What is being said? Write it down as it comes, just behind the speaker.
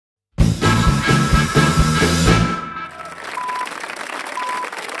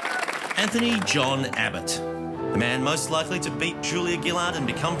Anthony John Abbott, the man most likely to beat Julia Gillard and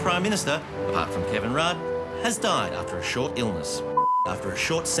become Prime Minister, apart from Kevin Rudd, has died after a short illness, after a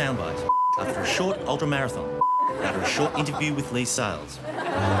short soundbite, after a short ultramarathon, after a short interview with Lee Sales.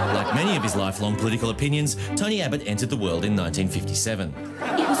 Like many of his lifelong political opinions, Tony Abbott entered the world in 1957.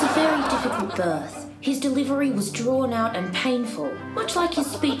 It was a very difficult birth. His delivery was drawn out and painful, much like his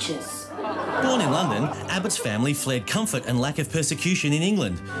speeches. Born in London, Abbott's family fled comfort and lack of persecution in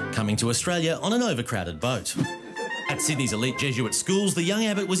England, coming to Australia on an overcrowded boat. At Sydney's elite Jesuit schools, the young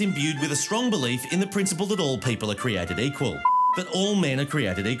Abbott was imbued with a strong belief in the principle that all people are created equal, that all men are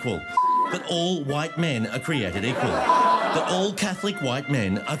created equal, that all white men are created equal, that all Catholic white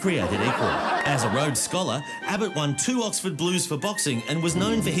men are created equal. As a Rhodes Scholar, Abbott won 2 Oxford Blues for boxing and was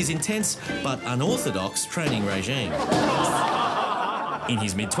known for his intense but unorthodox training regime. In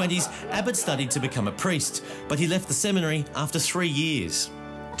his mid-20s, Abbott studied to become a priest, but he left the seminary after 3 years.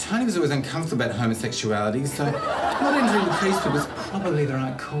 Tony was always uncomfortable about homosexuality, so not entering the priesthood was probably the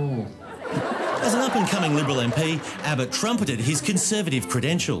right call. As an up-and-coming Liberal MP, Abbott trumpeted his Conservative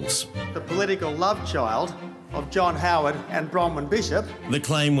credentials. The political love child of John Howard and Bronwyn Bishop. The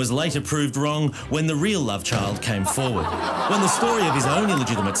claim was later proved wrong when the real love child came forward. When the story of his own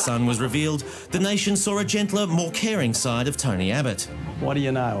illegitimate son was revealed, the nation saw a gentler, more caring side of Tony Abbott. What do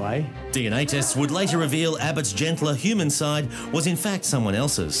you know, eh? DNA tests would later reveal Abbott's gentler human side was in fact someone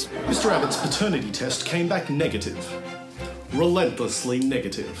else's. Mr. Abbott's paternity test came back negative. Relentlessly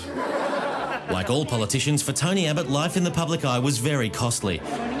negative. Like all politicians, for Tony Abbott, life in the public eye was very costly.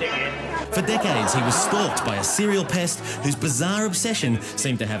 For decades, he was stalked by a serial pest whose bizarre obsession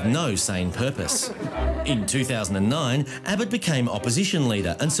seemed to have no sane purpose. In 2009, Abbott became opposition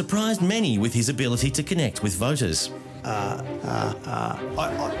leader and surprised many with his ability to connect with voters.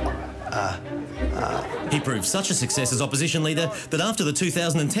 He proved such a success as opposition leader that after the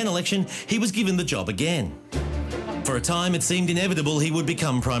 2010 election, he was given the job again. For a time, it seemed inevitable he would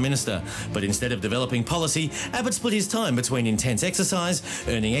become Prime Minister, but instead of developing policy, Abbott split his time between intense exercise,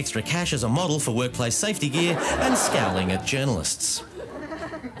 earning extra cash as a model for workplace safety gear, and scowling at journalists.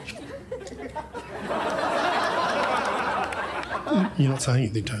 You're not saying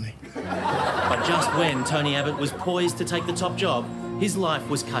anything, Tony. But just when Tony Abbott was poised to take the top job, his life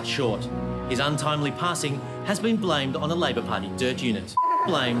was cut short. His untimely passing has been blamed on a Labor Party dirt unit,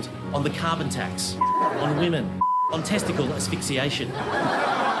 blamed on the carbon tax, on women, on testicle asphyxiation.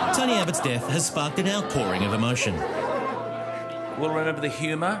 Tony Abbott's death has sparked an outpouring of emotion. We'll remember the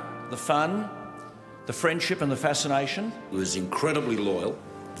humour, the fun, the friendship and the fascination. He was incredibly loyal,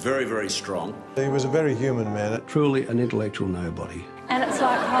 very, very strong. He was a very human man. Truly an intellectual nobody. And it's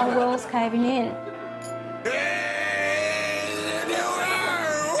like the whole world's caving in.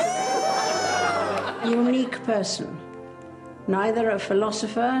 Unique person. Neither a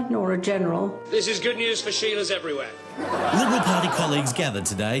philosopher nor a general. This is good news for Sheilas everywhere. Liberal Party colleagues gathered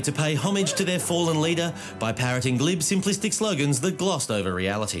today to pay homage to their fallen leader by parroting glib, simplistic slogans that glossed over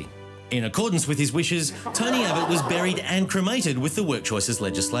reality. In accordance with his wishes, Tony Abbott was buried and cremated with the Work Choices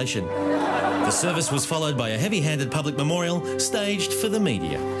legislation. The service was followed by a heavy-handed public memorial staged for the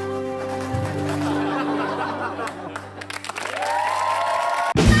media.